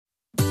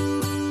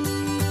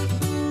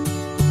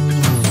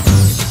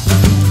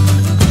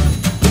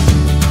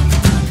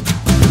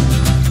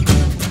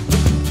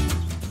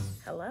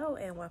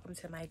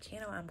welcome to my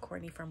channel. I'm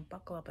Courtney from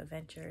Buckle Up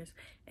Adventures,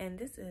 and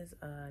this is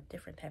a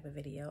different type of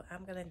video.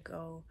 I'm gonna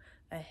go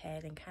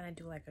ahead and kind of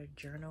do like a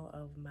journal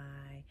of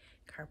my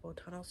carpal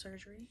tunnel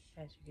surgery.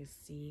 As you can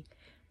see,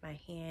 my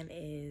hand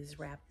is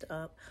wrapped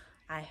up.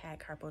 I had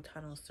carpal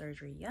tunnel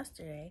surgery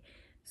yesterday,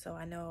 so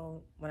I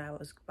know when I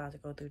was about to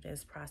go through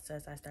this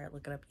process, I started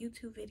looking up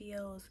YouTube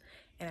videos,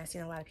 and I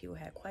seen a lot of people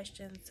had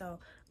questions. So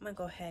I'm gonna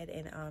go ahead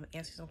and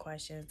answer some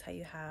questions, tell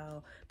you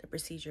how the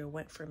procedure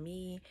went for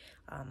me,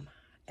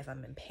 if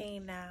I'm in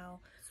pain now.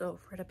 So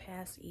for the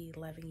past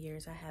 11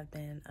 years, I have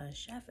been a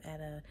chef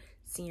at a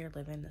senior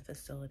living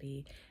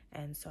facility,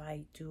 and so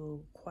I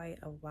do quite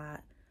a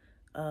lot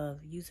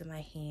of using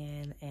my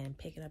hand and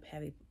picking up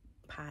heavy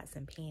pots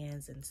and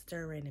pans and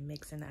stirring and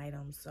mixing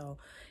items. So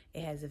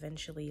it has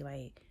eventually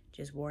like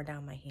just wore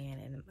down my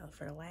hand, and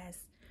for the last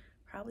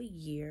probably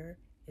year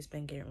it's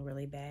been getting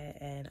really bad.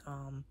 And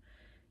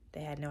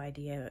they had no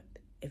idea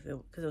if it,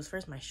 because it was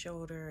first my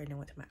shoulder and then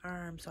went to my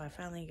arm. So I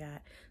finally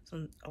got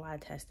a lot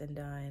of testing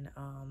done,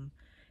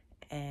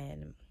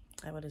 and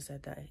I would have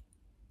said the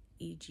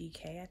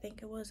EGK, I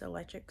think it was,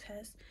 electric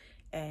test,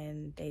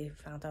 and they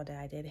found out that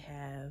I did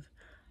have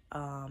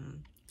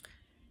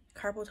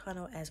carpal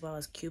tunnel as well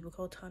as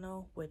cubicle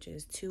tunnel, which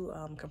is two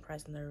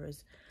compressed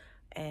nerves.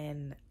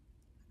 And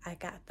I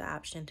got the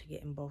option to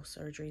get in both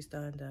surgeries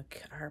done, the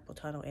carpal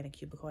tunnel and the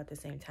cubicle at the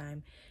same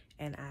time,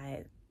 and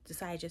I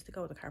decided just to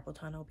go with the carpal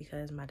tunnel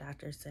because my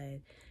doctor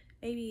said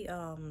maybe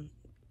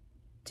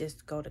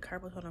just go to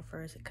carpal tunnel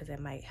first because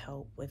it might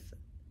help with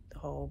the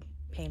whole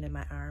pain in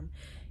my arm,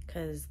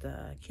 because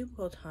the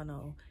cubicle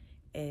tunnel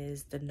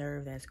is the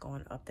nerve that's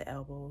going up the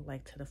elbow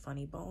like to the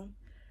funny bone,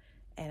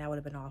 and I would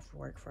have been off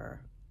work for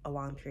a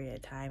long period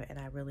of time, and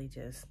I really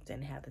just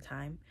didn't have the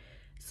time.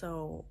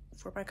 So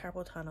for my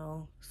carpal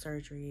tunnel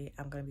surgery,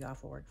 I'm going to be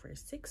off of work for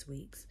 6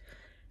 weeks.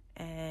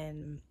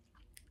 And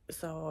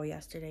so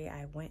yesterday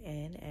I went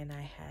in and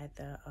I had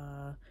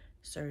the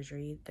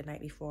surgery. The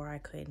night before, I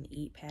couldn't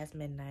eat past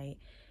midnight,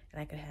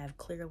 and I could have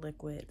clear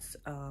liquids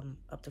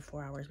up to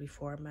 4 hours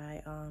before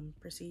my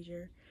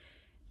procedure.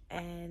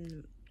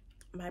 And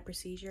my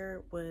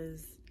procedure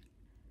was,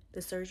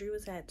 the surgery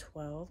was at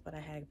 12, but I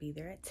had to be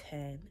there at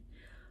 10.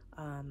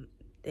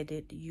 They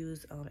did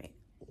use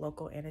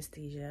local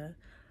anesthesia.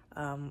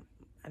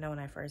 I know when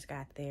I first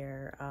got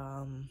there,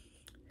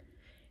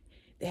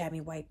 they had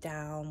me wiped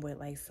down with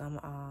like some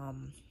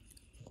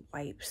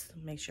wipes,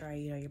 make sure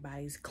your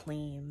body's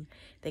clean.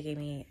 They gave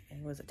me,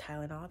 it was a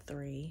Tylenol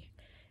 3,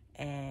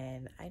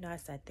 and I know I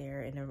sat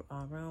there in the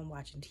room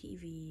watching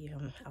TV.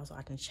 I was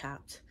watching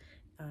Chopped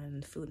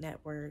on Food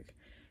Network,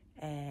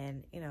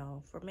 and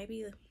for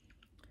maybe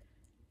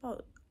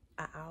about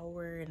an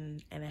hour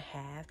and a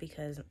half,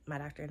 because my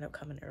doctor ended up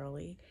coming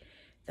early,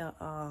 the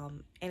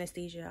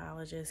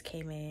anesthesiologist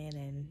came in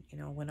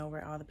and went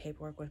over all the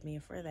paperwork with me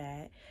for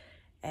that.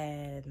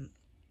 And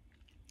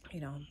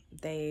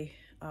they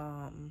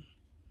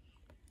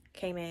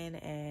came in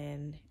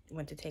and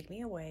went to take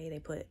me away. They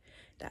put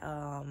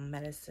the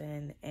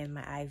medicine in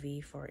my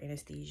IV for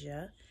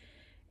anesthesia,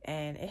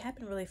 and it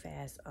happened really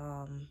fast.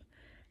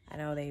 I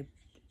know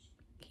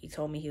he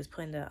told me he was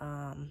putting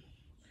the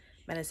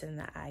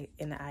medicine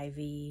in the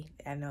IV.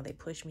 I know they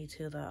pushed me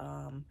to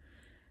the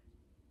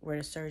where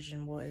the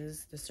surgeon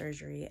was, the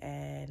surgery,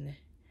 and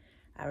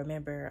I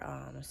remember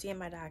seeing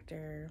my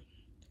doctor,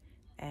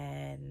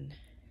 and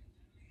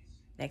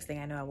next thing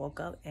I know, I woke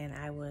up and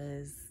I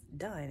was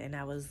done and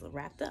I was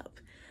wrapped up.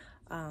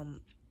 I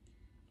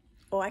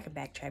can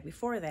backtrack.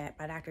 Before that,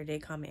 my doctor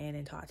did come in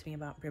and talk to me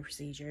about the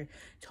procedure,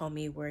 told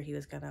me where he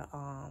was gonna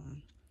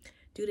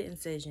do the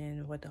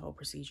incision, what the whole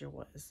procedure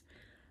was.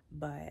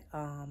 But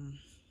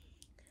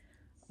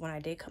when I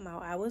did come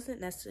out, I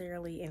wasn't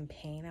necessarily in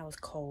pain. I was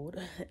cold.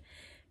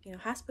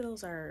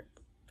 Hospitals are,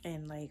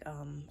 and like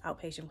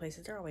outpatient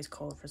places, they're always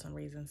cold for some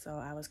reason. So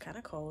I was kind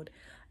of cold,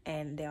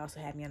 and they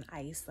also had me on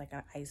ice, like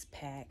an ice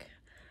pack.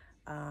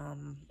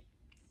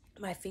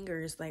 My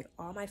fingers, like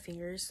all my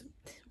fingers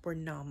were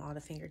numb, all the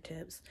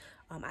fingertips.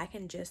 I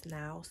can just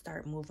now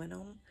start moving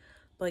them,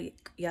 but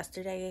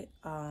yesterday,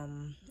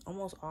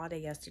 almost all day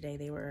yesterday,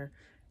 they were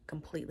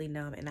completely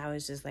numb, and I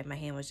was just like, my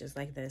hand was just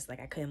like this, like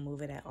I couldn't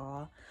move it at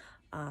all.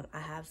 I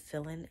have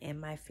feeling in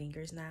my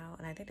fingers now,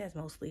 and I think that's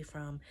mostly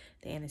from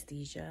the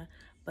anesthesia,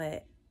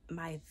 but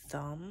my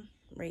thumb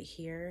right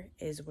here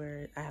is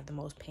where I have the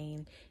most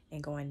pain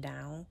and going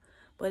down.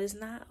 But it's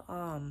not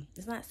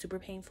super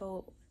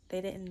painful. They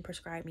didn't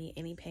prescribe me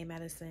any pain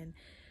medicine.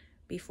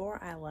 Before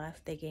I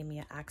left, they gave me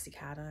an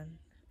Oxycontin.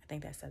 I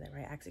think that said that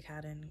right,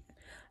 Oxycontin.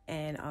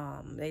 And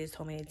they just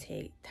told me to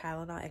take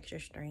Tylenol extra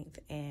strength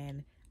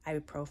and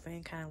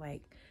ibuprofen, kind of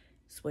like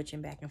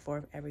switching back and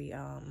forth every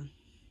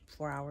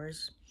 4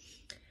 hours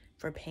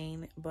for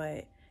pain.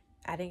 But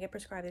I didn't get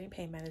prescribed any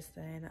pain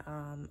medicine.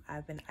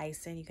 I've been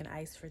icing. You can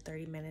ice for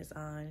 30 minutes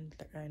on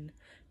and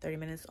 30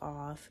 minutes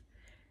off,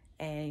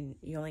 and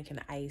you only can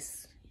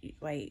ice,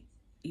 like,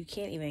 you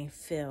can't even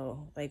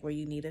feel like where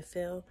you need to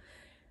feel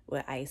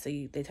with ice. So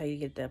they tell you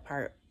to get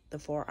the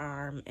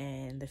forearm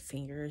and the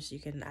fingers you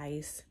can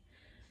ice,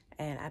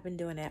 And I've been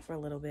doing that for a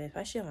little bit,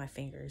 especially on my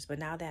fingers. But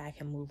now that I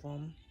can move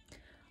them,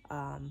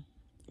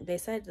 they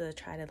said to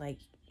try to like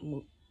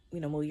move,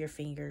 move your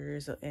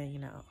fingers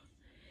and,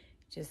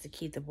 just to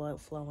keep the blood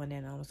flowing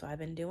in them. So I've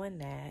been doing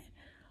that.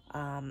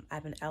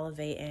 I've been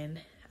elevating.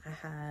 I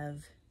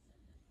have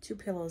 2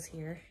 pillows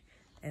here.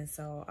 And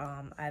so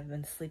I've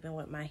been sleeping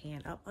with my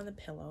hand up on the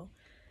pillow.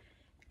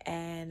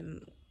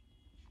 And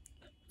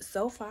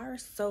so far,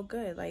 so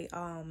good. Like,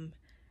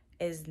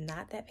 it's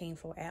not that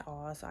painful at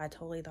all. So I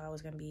totally thought I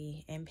was going to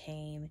be in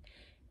pain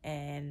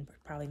and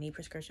probably need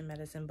prescription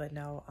medicine. But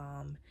no,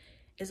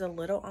 it's a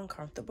little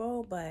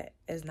uncomfortable, but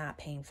it's not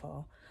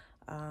painful.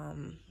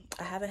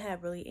 I haven't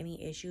had really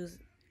any issues.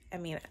 I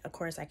mean, of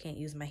course, I can't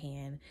use my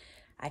hand.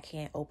 I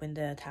can't open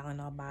the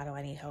Tylenol bottle.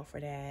 I need help for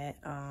that.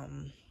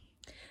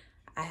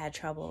 I had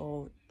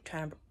trouble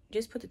trying to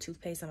just put the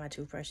toothpaste on my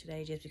toothbrush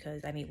today just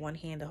because I need one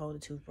hand to hold the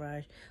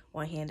toothbrush,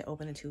 one hand to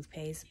open the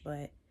toothpaste,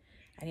 but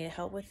I needed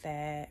help with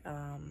that.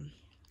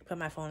 Put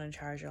my phone in the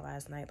charger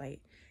last night,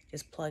 like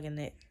just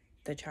plugging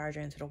the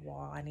charger into the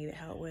wall. I needed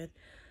help with,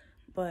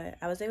 but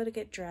I was able to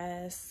get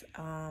dressed.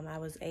 I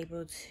was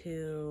able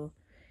to,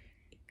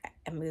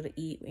 I'm able to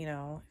eat,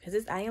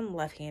 because I am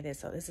left-handed,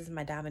 so this is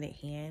my dominant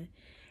hand,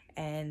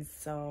 and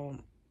so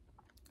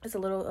it's a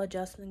little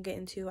adjustment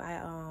getting to.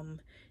 I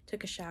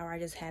took a shower. I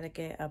just had to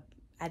get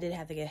I did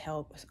have to get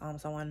help.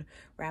 Someone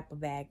wrap the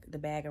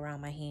bag around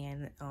my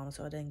hand,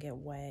 so it didn't get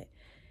wet.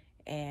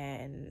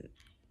 And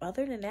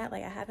other than that,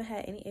 like, I haven't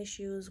had any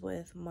issues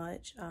with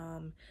much.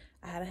 I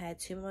haven't had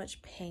too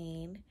much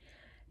pain.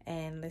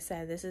 And they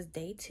said this is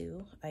day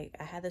 2. Like,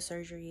 I had the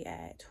surgery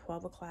at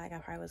 12 o'clock. I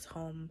probably was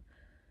home.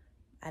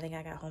 I think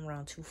I got home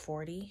around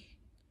 2:40.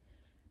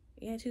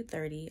 Yeah,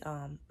 2:30.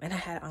 And I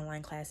had an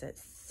online class at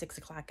 6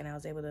 o'clock, and I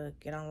was able to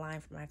get online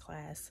for my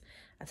class.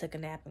 I took a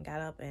nap and got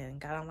up and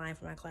got online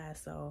for my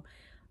class. So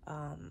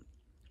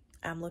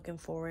I'm looking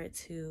forward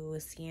to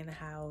seeing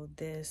how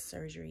this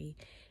surgery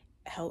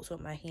helps with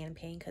my hand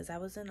pain, because I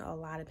was in a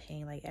lot of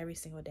pain. Like, every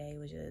single day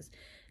was just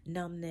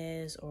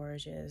numbness or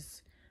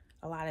just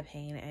a lot of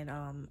pain.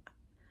 And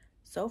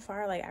so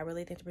far, like, I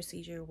really think the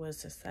procedure was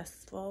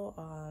successful.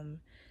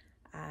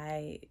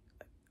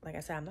 Like I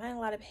said, I'm not in a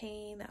lot of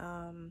pain.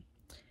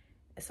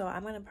 So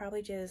I'm gonna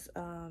probably just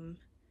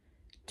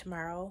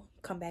tomorrow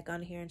come back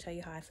on here and tell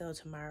you how I feel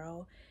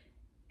tomorrow.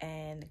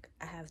 And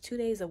I have 2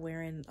 days of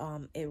wearing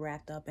it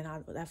wrapped up, and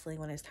I'll definitely,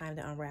 when it's time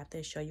to unwrap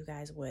this, show you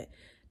guys what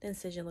the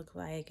incision look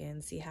like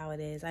and see how it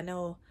is. I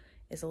know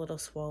it's a little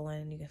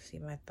swollen. You can see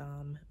my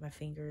thumb, my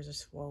fingers are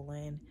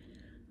swollen.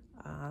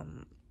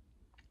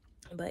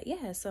 But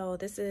yeah, so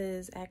this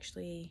is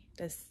actually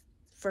this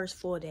first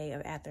full day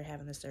of after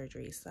having the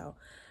surgery. So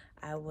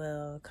I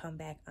will come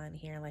back on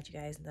here and let you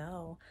guys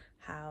know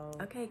how.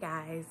 Okay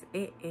guys,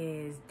 it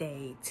is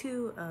day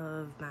 2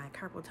 of my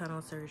carpal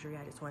tunnel surgery.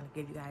 I just want to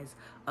give you guys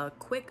a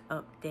quick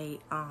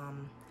update.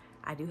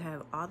 I do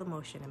have all the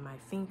motion in my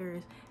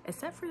fingers,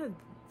 except for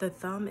the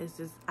thumb is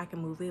just, I can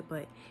move it,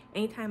 but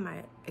anytime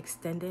I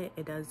extend it,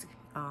 it does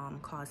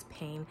cause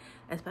pain,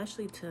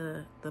 especially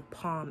to the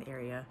palm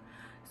area.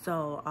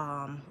 So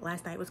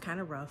last night was kind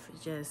of rough.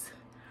 It's just,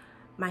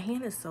 my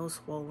hand is so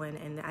swollen,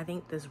 and I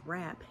think this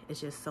wrap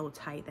is just so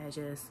tight that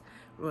just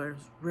was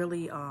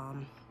really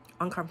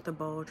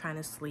uncomfortable trying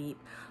to sleep.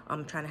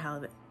 I'm trying to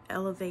have it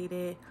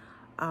elevated.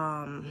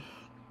 I'm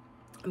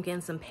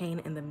getting some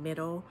pain in the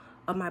middle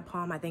of my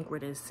palm, I think where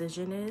the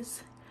incision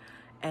is,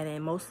 and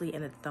then mostly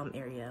in the thumb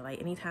area. Like,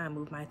 anytime I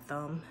move my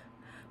thumb,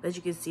 but as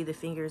you can see, the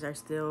fingers are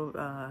still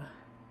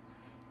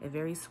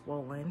very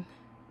swollen.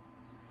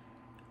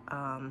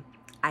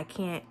 I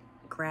can't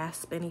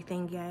grasp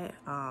anything yet.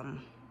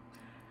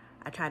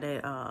 I tried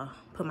to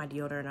put my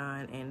deodorant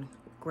on and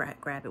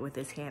grab it with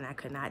this hand. I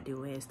could not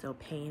do it. It's still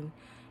pain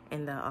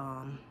in the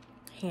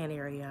hand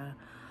area.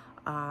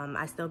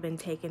 I still been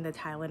taking the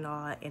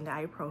Tylenol and the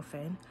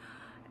ibuprofen.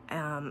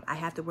 I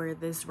have to wear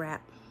this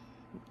wrap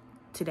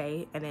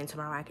today, and then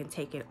tomorrow I can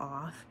take it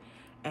off.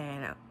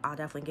 And I'll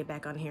definitely get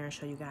back on here and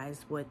show you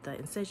guys what the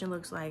incision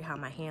looks like, how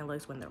my hand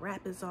looks when the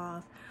wrap is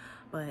off.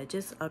 But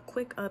just a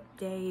quick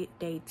update,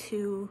 day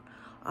 2.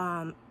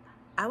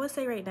 I would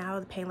say right now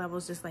the pain level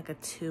is just like a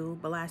 2,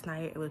 but last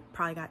night it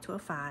probably got to a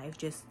 5,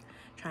 just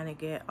trying to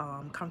get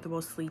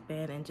comfortable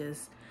sleeping and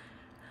just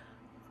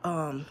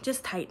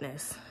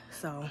tightness.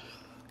 So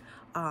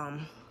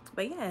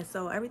but yeah,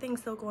 so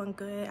everything's still going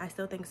good. I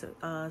still think it's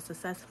a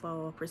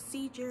successful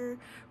procedure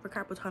for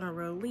carpal tunnel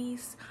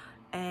release,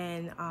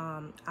 and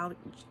I'll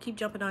keep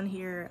jumping on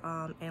here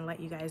and let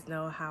you guys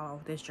know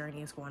how this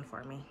journey is going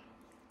for me.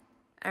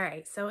 All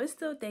right, so it's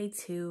still day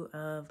 2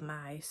 of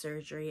my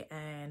surgery,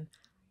 and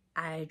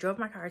I drove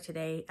my car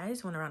today. I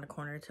just went around the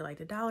corner to like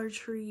the Dollar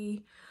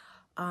Tree.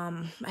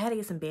 I had to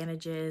get some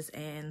bandages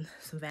and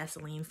some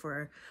Vaseline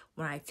for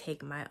when I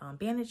take my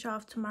bandage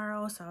off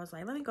tomorrow. So I was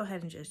like, let me go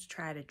ahead and just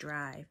try to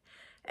drive.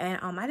 And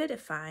I did it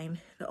fine.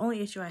 The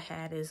only issue I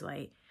had is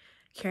like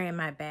carrying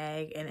my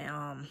bag,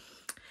 and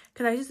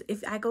because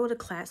if I go to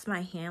clasp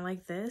my hand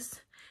like this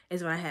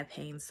is when I have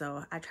pain.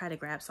 So I tried to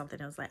grab something.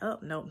 I was like, oh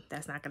no,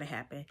 that's not gonna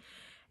happen.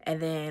 And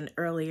then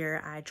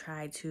earlier I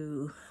tried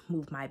to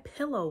move my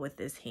pillow with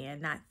this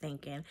hand, not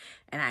thinking,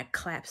 and I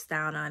collapsed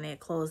down on it,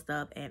 closed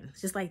up, and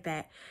just like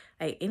that,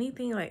 like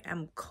anything, like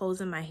I'm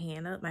closing my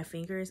hand up, my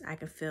fingers, I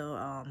can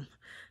feel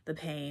the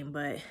pain.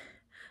 But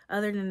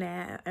other than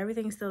that,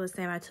 everything's still the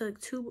same. I took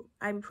 2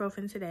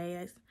 ibuprofen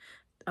today.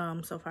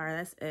 That's so far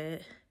that's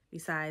it.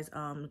 Besides 2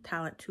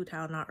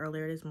 Tylenol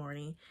earlier this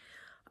morning.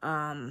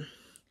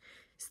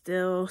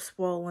 Still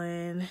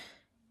swollen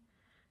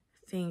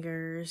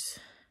fingers.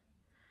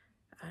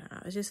 I don't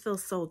know, it just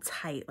feels so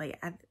tight. Like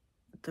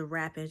the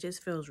wrapping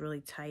just feels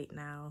really tight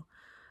now,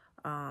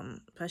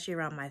 especially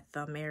around my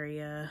thumb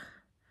area.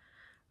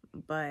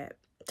 But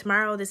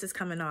tomorrow this is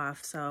coming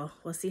off, so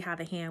we'll see how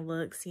the hand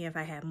looks, see if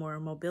I have more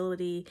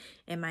mobility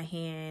in my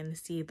hand,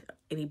 see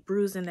any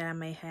bruising that I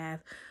may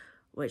have,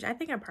 which I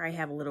think I probably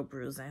have a little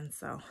bruising.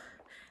 So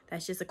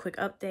that's just a quick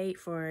update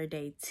for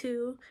day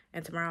 2,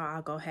 and tomorrow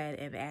I'll go ahead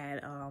and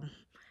add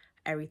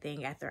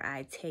everything after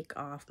I take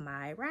off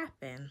my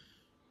wrapping.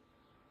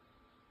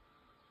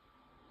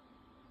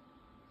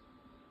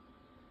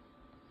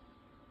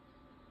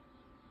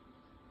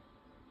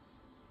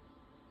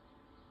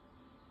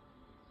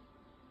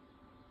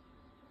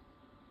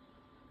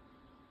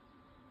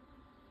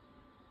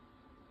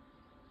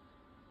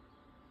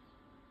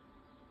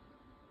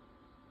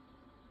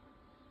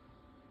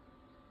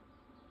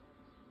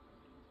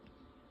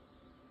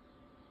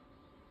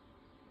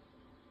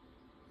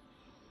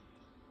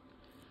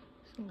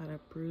 A lot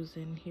of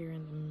bruising here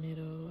in the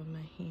middle of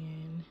my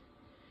hand,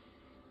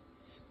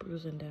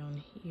 bruising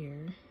down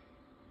here.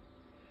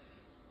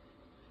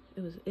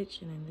 It was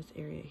itching in this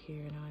area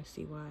here, and now I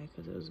see why,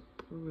 because it was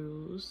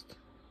bruised.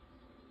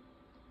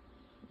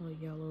 A little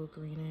yellow,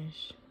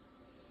 greenish,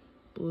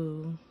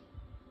 blue.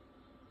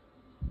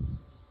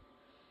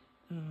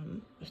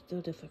 It's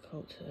still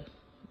difficult to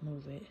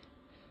move it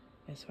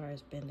as far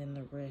as bending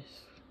the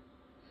wrist.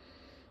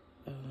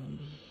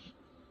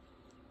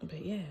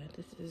 But yeah,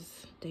 this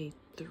is day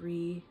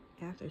 3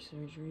 after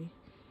surgery,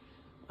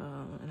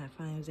 and I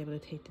finally was able to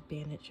take the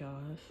bandage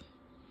off,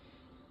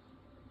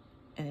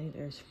 and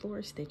there's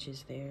 4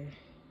 stitches there.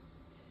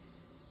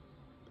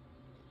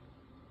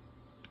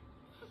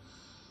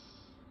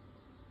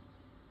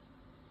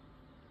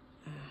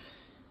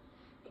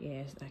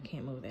 Yes, I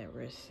can't move that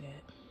wrist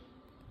yet.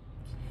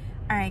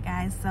 All right,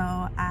 guys, so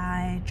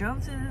I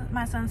drove to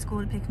my son's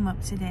school to pick him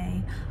up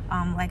today.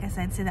 Like I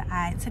said,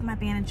 I took my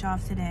bandage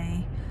off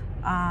today.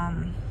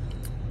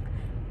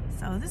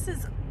 So this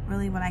is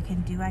really what I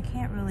can do. I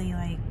can't really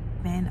like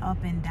bend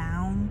up and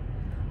down.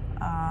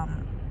 I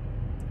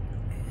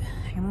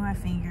can move my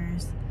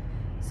fingers.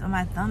 So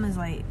my thumb is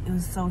like, it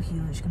was so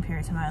huge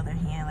compared to my other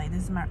hand. Like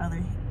this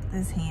is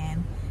this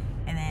hand,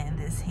 and then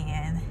this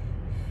hand.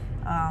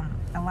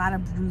 A lot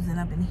of bruising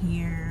up in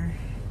here,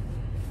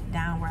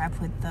 down where I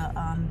put the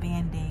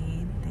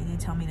Band-Aid. They did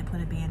tell me to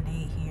put a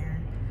Band-Aid here.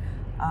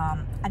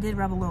 I did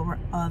rub a little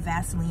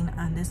Vaseline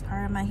on this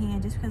part of my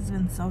hand just because it's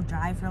been so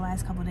dry for the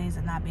last couple of days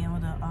and not being able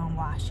to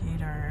wash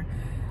it or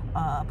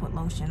put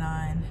lotion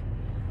on.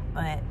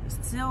 But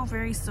still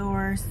very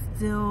sore,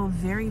 still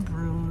very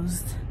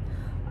bruised.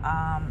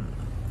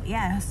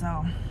 Yeah,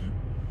 so,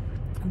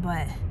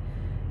 but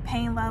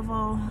pain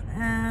level,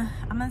 I'm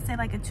gonna say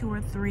like a 2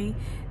 or 3.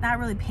 Not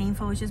really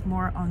painful, it's just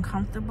more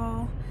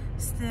uncomfortable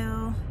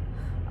still.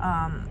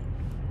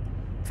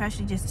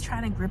 Especially just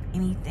trying to grip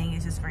anything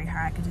is just very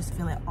hard. I can just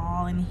feel it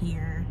all in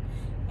here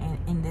and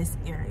in this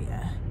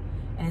area.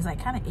 And it's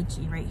like kind of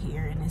itchy right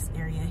here in this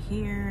area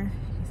here.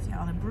 You can see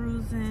all the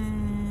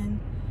bruising.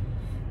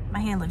 My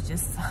hand looks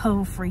just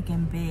so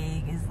freaking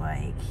big. It's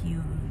like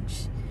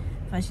huge.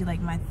 Especially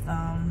like my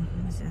thumb.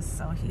 It's just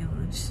so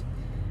huge.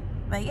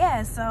 But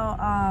yeah, so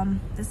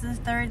this is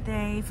 3rd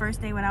day.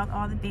 1st day without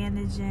all the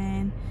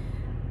bandaging.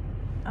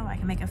 Oh, I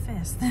can make a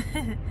fist.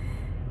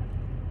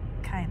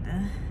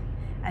 Kinda.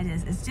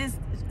 It's just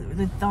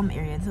the thumb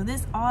area. So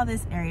all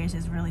this area is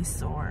just really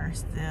sore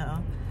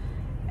still.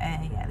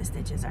 And yeah, the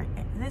stitches are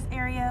in this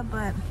area.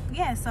 But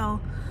yeah,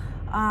 so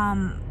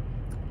I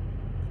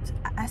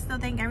still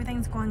think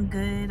everything's going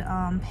good.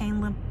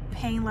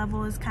 Pain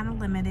level is kind of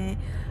limited.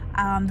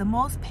 The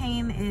most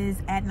pain is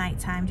at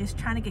nighttime, just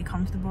trying to get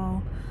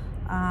comfortable.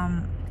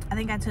 I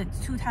think I took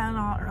 2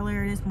 Tylenol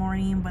earlier this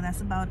morning, but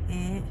that's about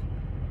it.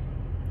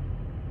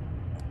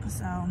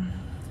 So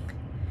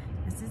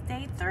this is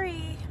day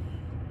 3.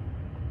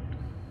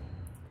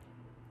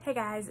 Hey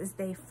guys, it's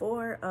day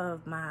 4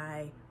 of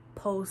my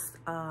post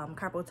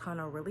carpal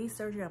tunnel release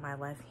surgery on my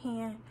left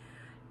hand,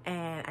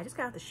 and I just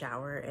got out the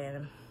shower,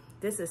 and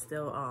this is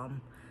still I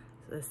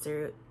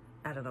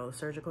don't know,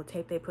 surgical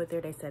tape they put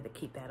there. They said to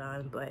keep that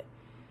on, but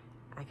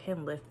I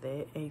can lift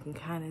it, and you can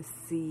kind of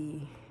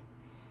see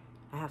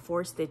I have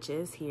 4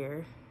 stitches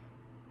here.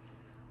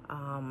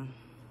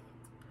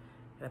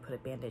 I put a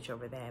bandage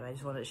over that, but I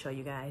just wanted to show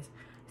you guys.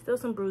 Still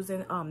some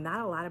bruising,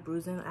 not a lot of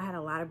bruising. I had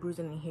a lot of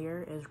bruising in here.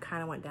 It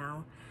kind of went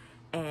down,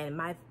 and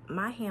my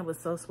hand was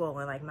so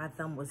swollen. Like my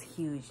thumb was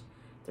huge.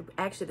 They're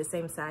actually the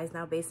same size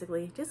now,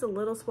 basically. Just a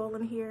little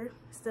swollen here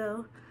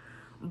still,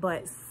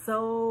 but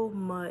so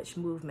much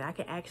movement. I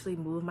can actually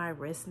move my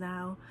wrist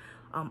now.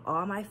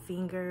 All my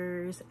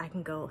fingers, I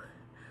can go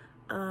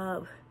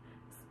up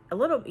a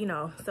little, you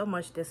know, so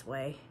much this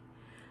way,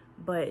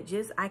 but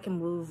just I can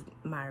move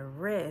my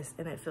wrist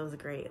and it feels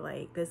great.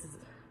 Like this is,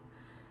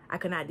 I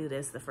could not do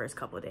this the first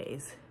couple of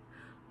days.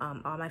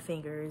 All my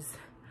fingers,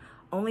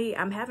 only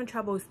I'm having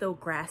trouble still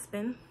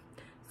grasping.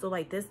 So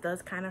like this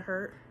does kind of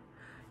hurt.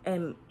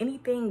 And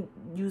anything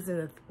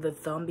using the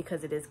thumb,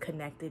 because it is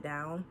connected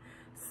down.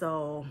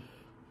 So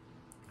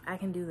I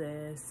can do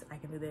this, I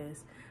can do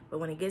this. But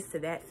when it gets to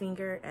that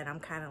finger and I'm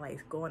kind of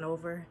like going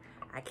over,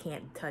 I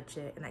can't touch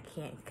it and I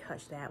can't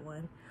touch that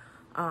one.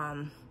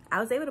 I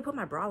was able to put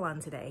my bra on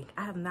today.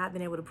 I have not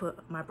been able to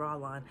put my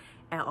bra on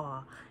at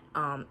all.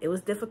 It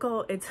was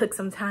difficult. It took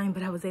some time,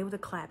 but I was able to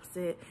collapse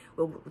it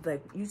with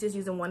like you just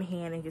using one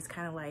hand and just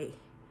kind of like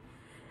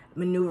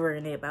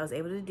maneuvering it. But I was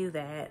able to do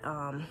that.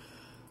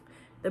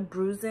 The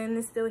bruising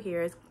is still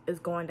here. It's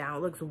going down.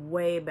 It looks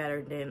way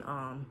better than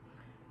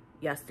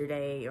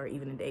yesterday or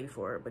even the day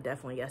before, but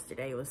definitely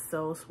yesterday. It was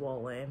so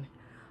swollen.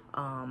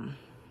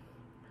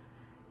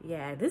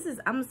 Yeah,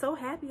 I'm so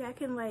happy I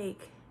can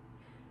like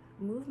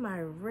move my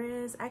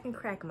wrist. I can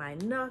crack my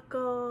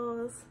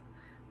knuckles,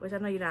 which I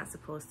know you're not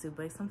supposed to,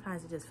 but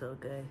sometimes it just feels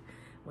good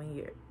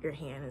when your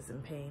hand is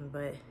in pain.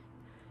 But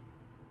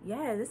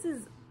yeah,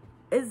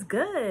 it's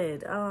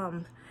good.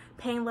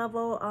 Pain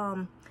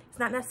level, it's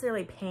not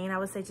necessarily pain. I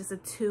would say just a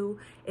 2.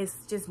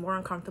 It's just more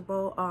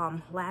uncomfortable.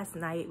 Last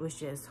night was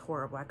just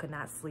horrible. I could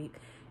not sleep.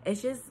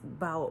 It's just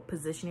about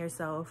positioning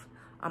yourself.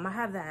 I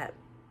have that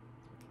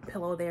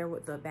pillow there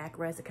with the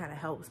backrest. It kind of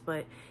helps.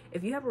 But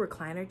if you have a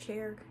recliner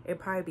chair, it'd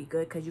probably be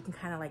good because you can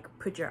kind of like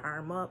put your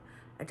arm up.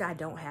 Which I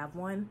don't have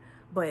one,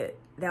 but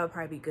that would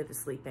probably be good to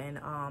sleep in.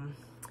 Hand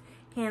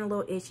a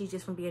little itchy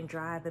just from being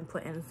dry. I've been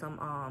putting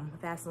some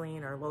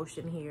Vaseline or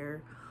lotion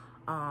here.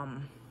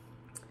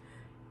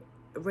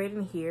 Right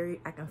in here,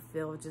 I can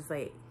feel just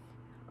like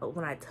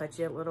when I touch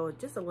it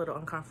just a little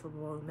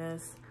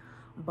uncomfortableness.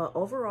 But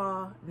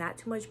overall, not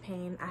too much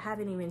pain. I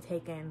haven't even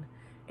taken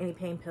any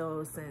pain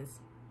pills since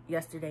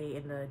yesterday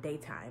in the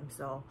daytime.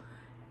 So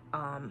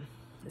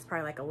it's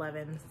probably like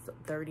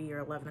 11:30 or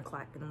 11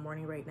 o'clock in the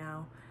morning right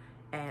now.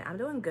 And I'm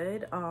doing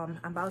good. I'm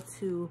about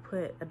to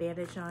put a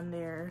bandage on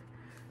there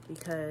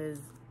because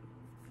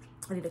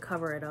I need to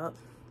cover it up.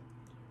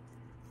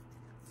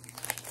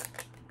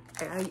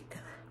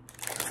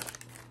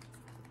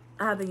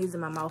 I've been using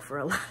my mouth for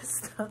a lot of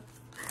stuff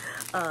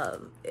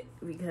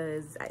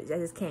because I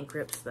just can't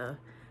grip stuff.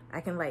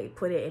 I can like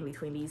put it in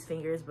between these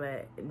fingers,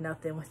 but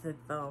nothing with the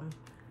thumb.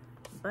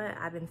 But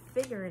I've been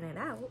figuring it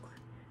out.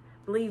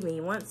 Believe me,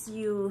 once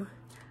you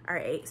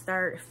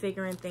start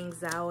figuring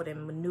things out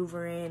and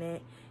maneuvering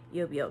it,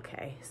 you'll be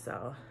okay.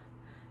 So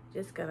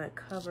just gonna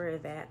cover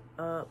that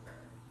up.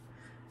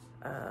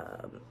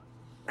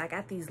 I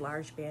got these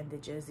large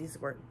bandages. These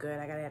work good.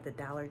 I got it at the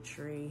Dollar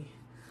Tree.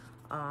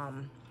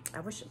 I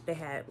wish they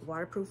had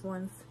waterproof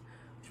ones.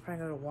 I should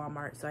probably go to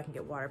Walmart so I can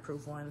get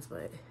waterproof ones,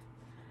 but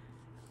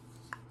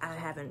I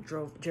haven't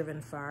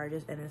driven far.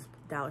 And this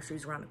Dollar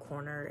Tree's around the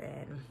corner,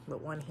 and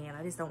with one hand,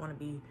 I just don't want to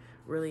be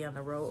really on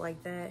the road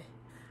like that.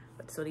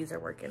 But so these are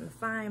working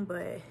fine.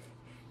 But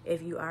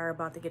if you are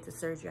about to get the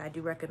surgery, I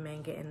do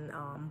recommend getting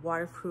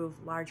waterproof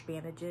large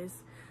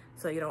bandages,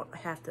 so you don't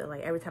have to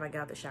like every time I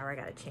get out the shower I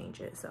gotta change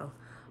it. So,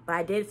 but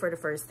I did for the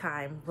first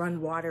time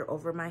run water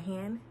over my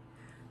hand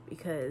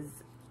because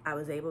I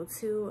was able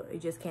to. You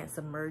just can't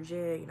submerge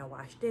it, you know,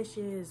 wash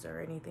dishes or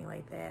anything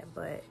like that.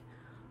 But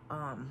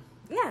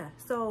yeah,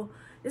 so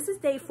this is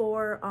day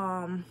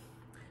 4.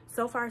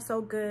 So far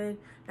so good,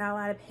 not a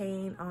lot of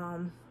pain.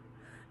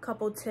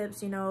 Couple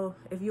tips, you know,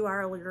 if you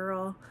are a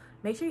girl,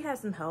 make sure you have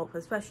some help,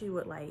 especially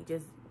with like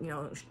just, you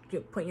know,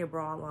 putting your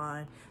bra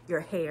on, your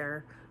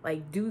hair.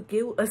 Like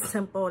do a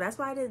simple, that's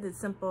why I did the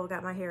simple,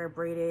 got my hair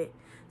braided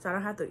so I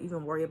don't have to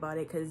even worry about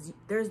it, because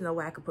there's no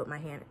way I could put my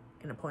hand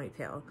in a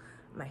ponytail,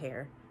 my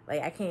hair.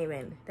 Like I can't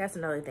even, that's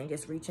another thing,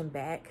 just reaching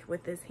back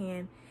with this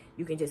hand,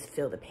 you can just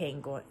feel the pain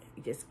going,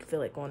 you just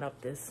feel it going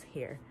up this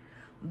here.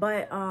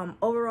 But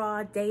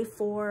overall, day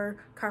 4,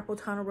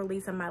 carpal tunnel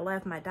release on my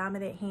left, my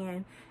dominant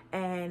hand,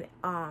 and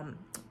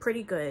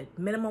pretty good.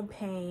 Minimal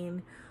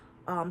pain,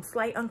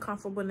 slight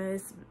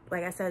uncomfortableness,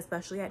 like I said,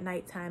 especially at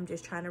nighttime,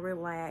 just trying to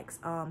relax.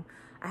 I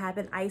have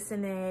been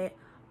icing it,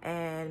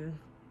 and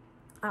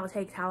I'll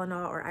take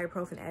Tylenol or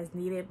ibuprofen as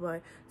needed,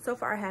 but so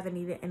far I haven't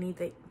needed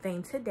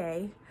anything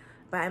today.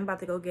 But I'm about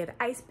to go get an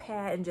ice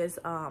pad and just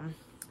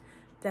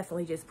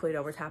definitely just put it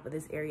over top of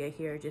this area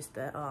here, just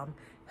to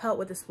help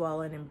with the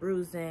swelling and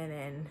bruising.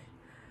 And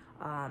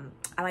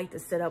I like to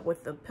sit up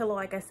with the pillow,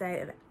 like I said,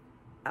 and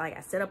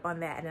I sit up on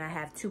that, and then I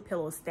have 2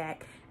 pillows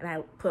stacked, and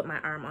I put my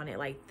arm on it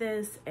like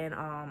this, and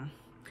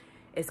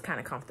it's kind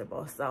of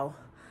comfortable. So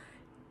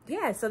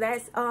yeah, so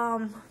that's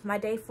my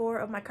day 4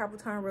 of my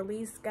carpal tunnel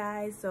release,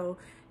 guys. So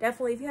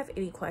definitely, if you have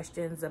any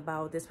questions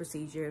about this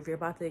procedure, if you're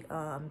about to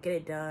get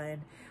it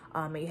done,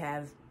 and you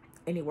have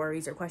any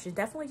worries or questions,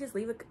 definitely just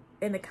leave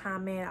in the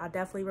comment. I'll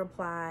definitely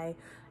reply.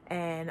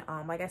 And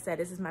like I said,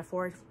 this is my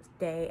 4th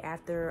day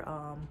after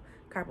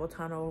carpal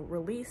tunnel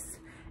release,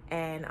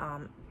 and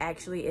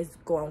actually it's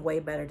going way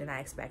better than I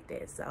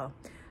expected. So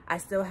I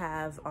still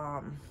have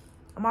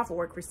I'm off of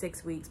work for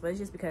 6 weeks, but it's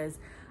just because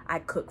I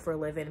cook for a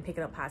living, and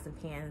picking up pots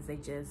and pans, they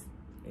just,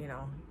 you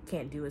know,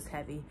 can't do as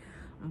heavy.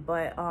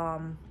 But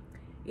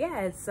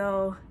yeah,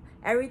 so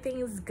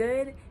everything's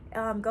good.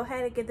 Go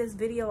ahead and give this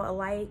video a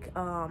like,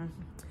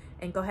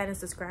 and go ahead and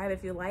subscribe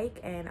if you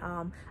like. And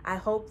I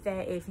hope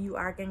that if you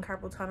are getting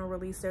carpal tunnel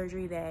release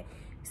surgery, that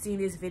seeing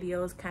these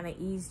videos kind of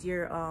ease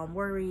your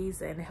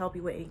worries and help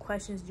you with any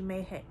questions you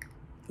may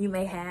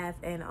have.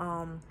 And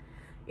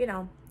you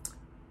know,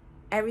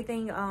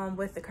 everything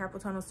with the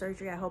carpal tunnel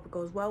surgery, I hope it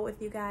goes well with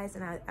you guys,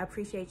 and I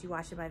appreciate you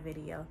watching my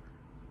video.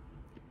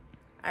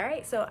 All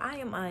right, so I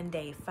am on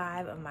day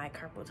 5 of my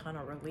carpal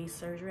tunnel release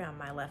surgery on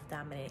my left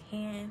dominant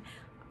hand,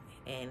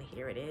 and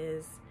here it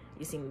is.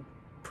 You see me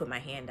put my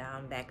hand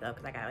down, back up,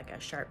 because I got like a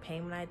sharp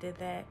pain when I did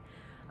that.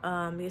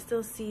 You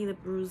still see the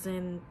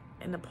bruising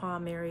in the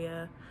palm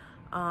area.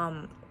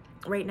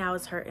 Right now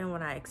it's hurting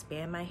when I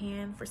expand my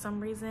hand for some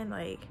reason.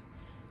 Like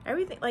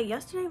everything, like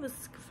yesterday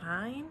was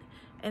fine,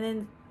 and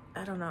then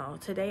I don't know,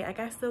 today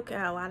I still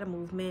got a lot of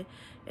movement.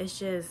 It's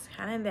just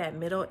kind of in that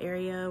middle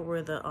area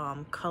where the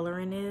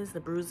coloring is, the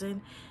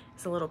bruising.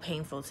 It's a little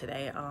painful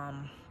today.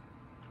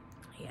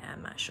 Yeah,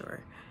 I'm not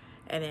sure.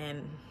 And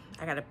then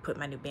I gotta put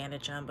my new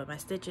bandage on, but my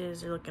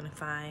stitches are looking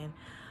fine.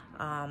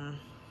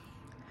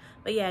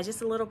 But yeah,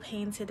 just a little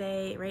pain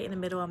today, right in the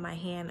middle of my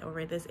hand,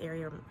 over this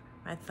area where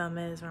my thumb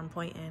is, where I'm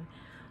pointing.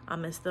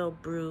 It's still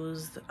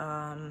bruised.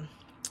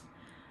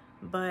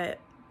 But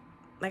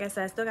like I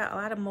said, I still got a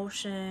lot of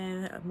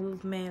motion,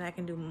 movement. I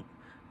can do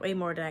way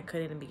more than I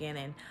could in the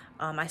beginning.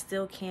 I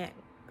still can't,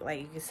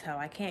 like you can tell,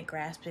 I can't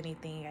grasp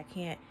anything. I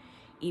can't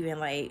even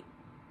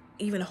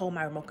hold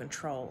my remote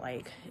control.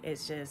 Like,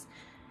 it's just,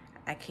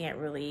 I can't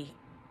really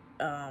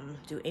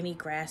do any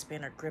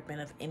grasping or gripping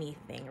of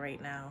anything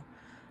right now.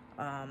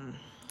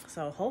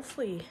 So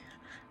hopefully,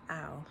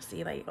 ow,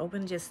 see, like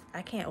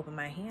I can't open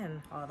my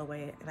hand all the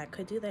way, and I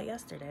could do that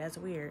yesterday. That's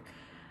weird.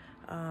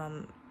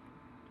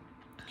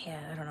 Yeah,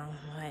 I don't know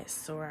why it's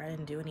sore. I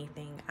didn't do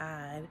anything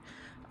odd.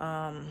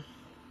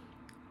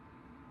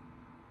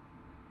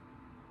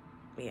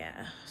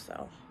 Yeah,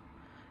 so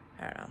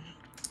I don't know,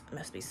 it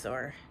must be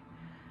sore.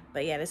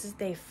 But yeah, this is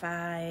day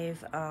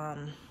 5.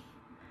 Ow,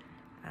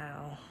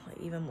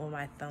 even with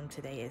my thumb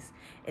today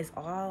is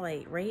all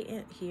like right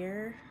in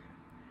here.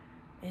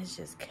 It's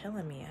just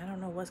killing me. I don't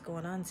know what's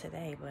going on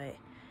today, but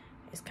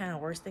it's kind of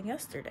worse than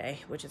yesterday,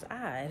 which is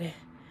odd.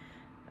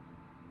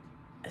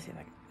 Let's see if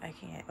I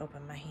can't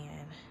open my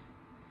hand,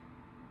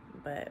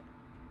 but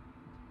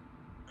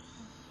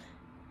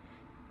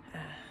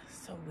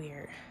so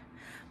weird.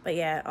 But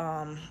yeah,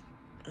 I'm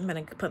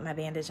gonna put my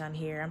bandage on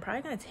here. I'm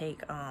probably gonna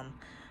take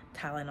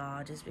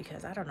Tylenol, just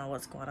because I don't know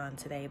what's going on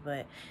today.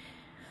 But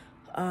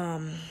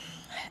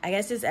I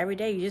guess just every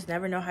day, you just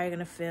never know how you're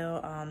gonna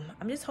feel.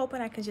 I'm just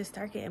hoping I can just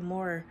start getting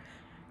more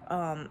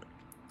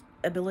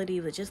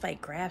ability to just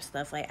like grab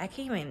stuff. Like I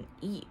can't even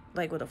eat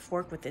like with a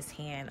fork with this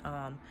hand.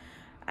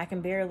 I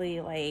can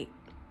barely like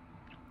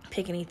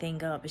pick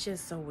anything up. It's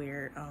just so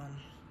weird.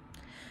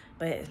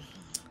 But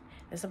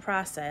it's a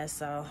process.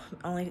 So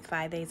only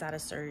 5 days out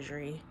of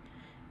surgery.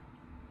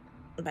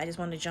 But I just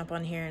wanted to jump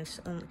on here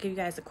and give you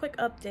guys a quick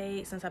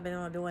update, since I've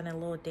been doing a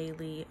little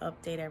daily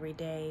update every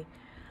day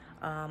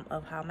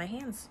of how my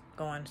hand's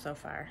going so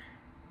far.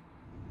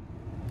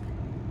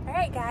 All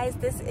right, guys,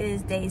 this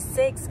is day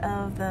 6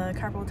 of the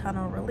carpal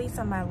tunnel release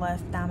on my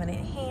left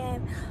dominant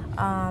hand.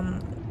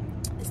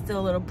 It's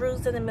still a little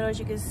bruised in the middle, as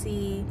you can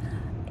see.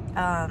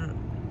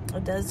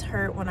 It does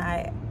hurt when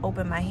I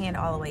open my hand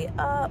all the way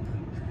up.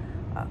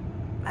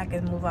 I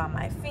can move out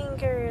my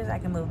fingers. I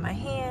can move my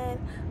hand.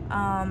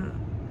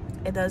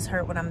 It does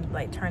hurt when I'm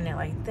like turning it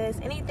like this.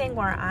 Anything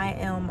where I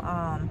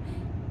am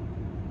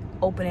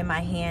opening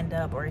my hand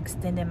up or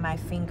extending my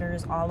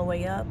fingers all the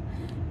way up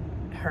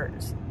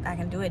hurts. I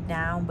can do it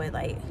down, but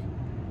like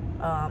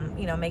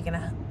you know, making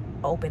an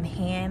open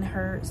hand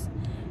hurts.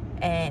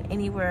 And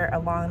anywhere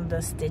along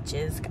the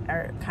stitches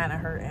are kind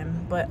of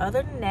hurting. But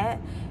other than that,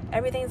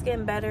 everything's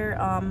getting better.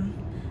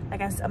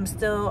 Like I'm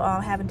still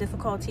having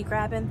difficulty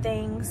grabbing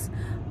things,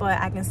 but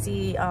I can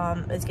see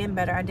it's getting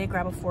better. I did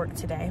grab a fork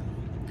today,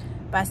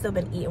 but I still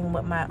been eating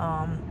with my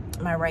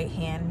my right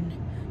hand,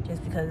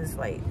 just because it's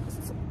like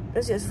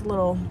it's just a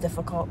little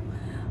difficult.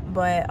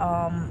 But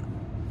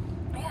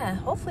yeah,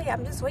 hopefully,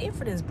 I'm just waiting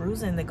for this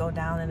bruising to go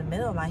down in the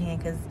middle of my hand,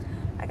 because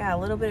I got a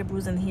little bit of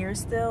bruising here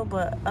still.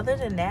 But other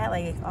than that,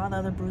 like all the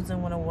other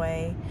bruising went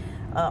away,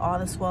 all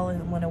the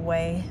swelling went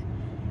away.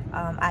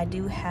 I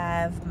do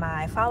have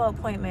my follow-up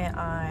appointment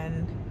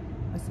on,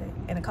 what's it,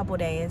 in a couple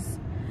days,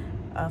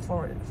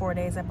 4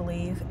 days I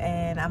believe,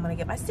 and I'm gonna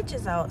get my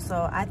stitches out.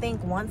 So I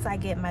think once I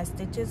get my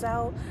stitches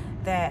out,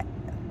 that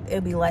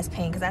it'll be less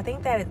pain, because I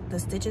think that the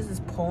stitches is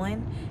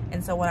pulling,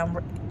 and so when I'm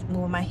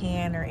moving my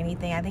hand or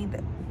anything, I think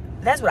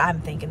that's what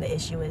I'm thinking the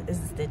issue is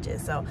the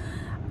stitches. So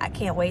I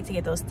can't wait to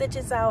get those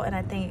stitches out, and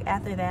I think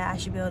after that I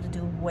should be able to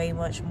do way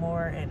much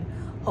more, and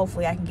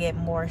hopefully I can get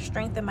more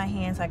strength in my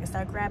hand so I can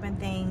start grabbing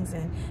things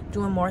and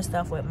doing more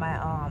stuff with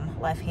my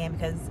left hand,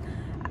 because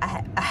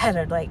I had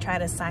to like try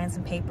to sign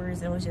some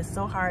papers. It was just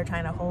so hard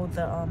trying to hold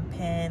the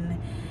pen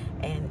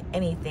and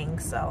anything.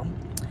 So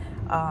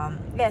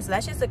yeah, so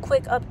that's just a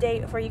quick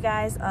update for you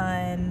guys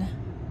on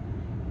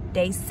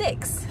day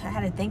 6. I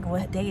had to think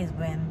what day it's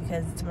been,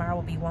 because tomorrow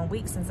will be 1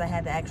 week since I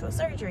had the actual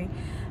surgery.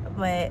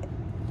 But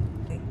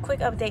quick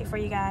update for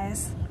you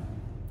guys.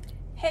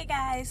 Hey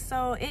guys,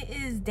 so it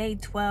is day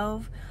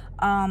 12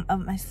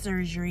 of my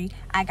surgery.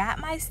 I got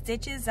my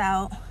stitches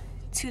out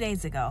 2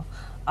 days ago.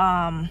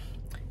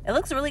 It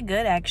looks really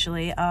good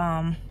actually.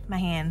 My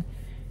hand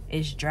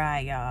is dry,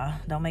 y'all.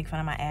 Don't make fun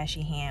of my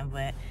ashy hand,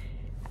 but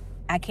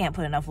I can't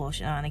put enough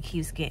lotion on. It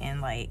keeps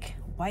getting like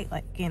white,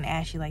 like getting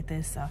ashy like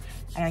this, so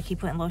I gotta keep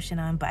putting lotion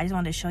on. But I just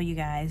wanted to show you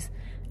guys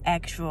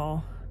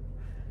actual,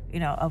 you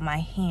know, of my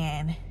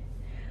hand.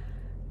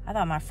 I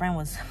thought my friend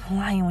was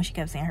lying when she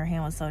kept saying her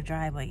hand was so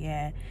dry, but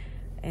yeah,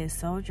 it's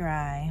so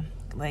dry.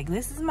 Like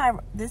this is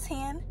this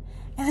hand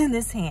and then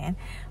this hand.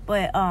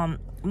 But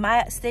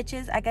my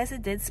stitches, I guess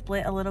it did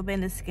split a little bit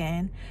in the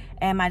skin,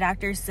 and my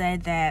doctor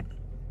said that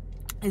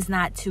it's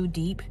not too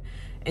deep.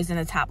 It's in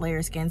the top layer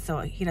of skin, so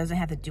he doesn't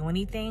have to do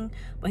anything.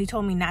 But he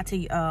told me not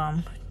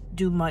to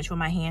do much with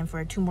my hand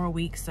for 2 more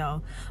weeks.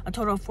 So a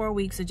total of 4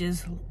 weeks of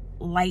just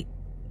light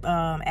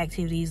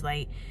activities,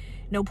 like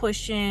no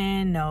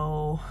pushing,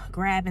 no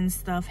grabbing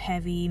stuff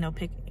heavy, no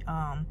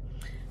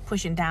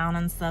pushing down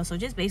on stuff. So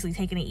just basically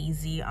taking it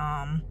easy.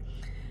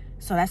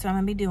 So that's what I'm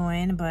gonna be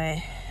doing. But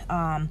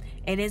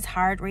it is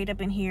hard right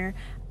up in here.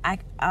 I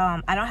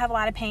don't have a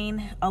lot of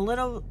pain, a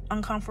little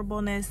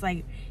uncomfortableness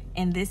like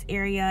in this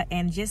area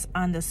and just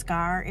on the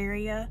scar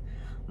area.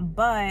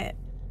 But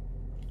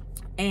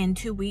in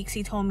 2 weeks,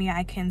 he told me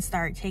I can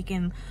start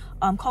taking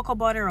cocoa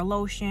butter or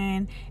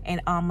lotion and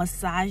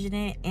massaging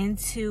it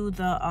into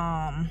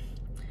the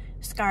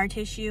scar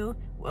tissue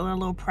with a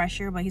little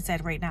pressure. But he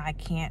said right now I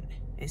can't.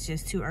 It's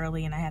just too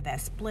early, and I have that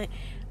split.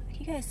 Can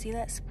you guys see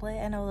that split?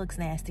 I know it looks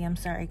nasty. I'm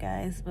sorry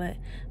guys, but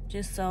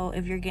just so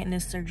if you're getting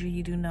this surgery,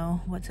 you do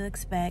know what to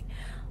expect.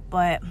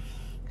 But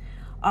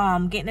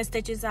getting the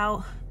stitches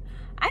out,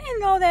 I didn't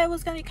know that it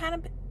was gonna be kind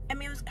of, I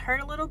mean, it was hurt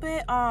a little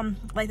bit.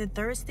 Like the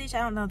 3rd stitch, I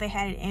don't know, they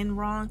had it in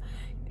wrong,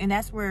 and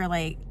that's where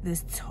like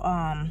this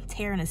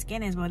tear in the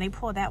skin is. But when they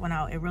pulled that one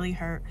out, it really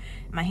hurt.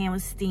 My hand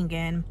was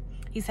stinging.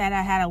 He said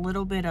I had a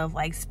little bit of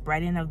like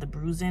spreading of the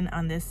bruising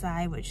on this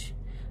side, which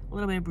a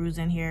little bit of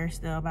bruising here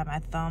still by my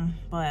thumb,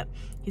 but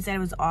he said it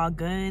was all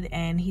good,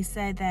 and he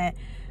said that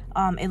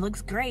it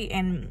looks great.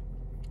 And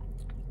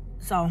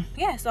so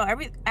yeah, so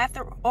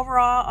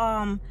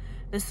overall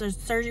the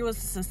surgery was a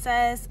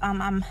success.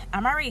 I'm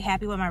already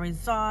happy with my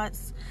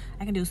results.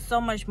 I can do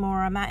so much more.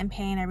 I'm not in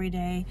pain every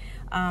day.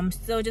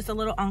 Still just a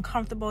little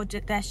uncomfortable.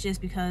 That's just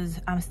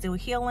because I'm still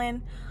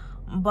healing.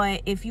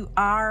 But if you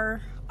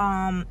are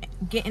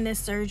getting this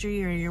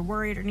surgery, or you're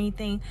worried or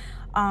anything,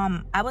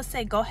 I would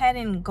say go ahead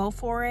and go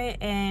for it,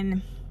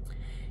 and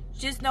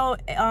just know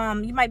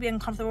you might be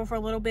uncomfortable for a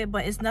little bit,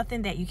 but it's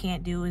nothing that you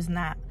can't do. It's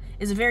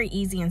a very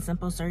easy and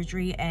simple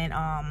surgery. And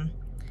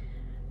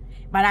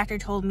my doctor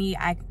told me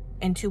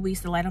in 2 weeks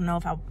to let him know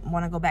if I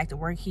want to go back to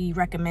work. He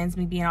recommends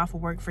me being off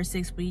of work for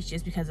 6 weeks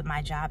just because of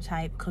my job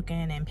type,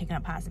 cooking and picking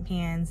up pots and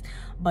pans.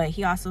 But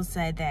he also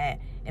said that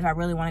if I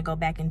really want to go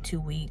back in 2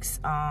 weeks,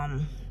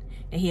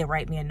 that he'll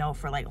write me a note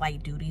for like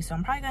light duty. So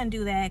I'm probably gonna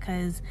do that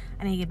because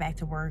I need to get back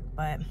to work.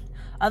 But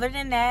other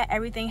than that,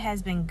 everything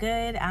has been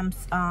good.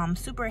 I'm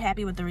super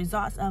happy with the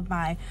results of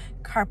my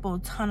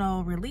carpal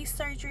tunnel release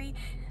surgery.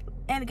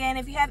 And again,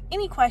 if you have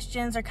any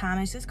questions or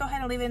comments, just go ahead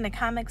and leave it in the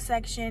comment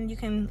section. You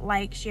can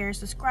like, share,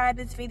 subscribe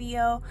this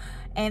video.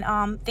 And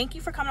thank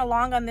you for coming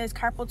along on this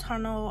carpal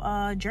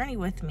tunnel journey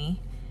with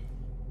me.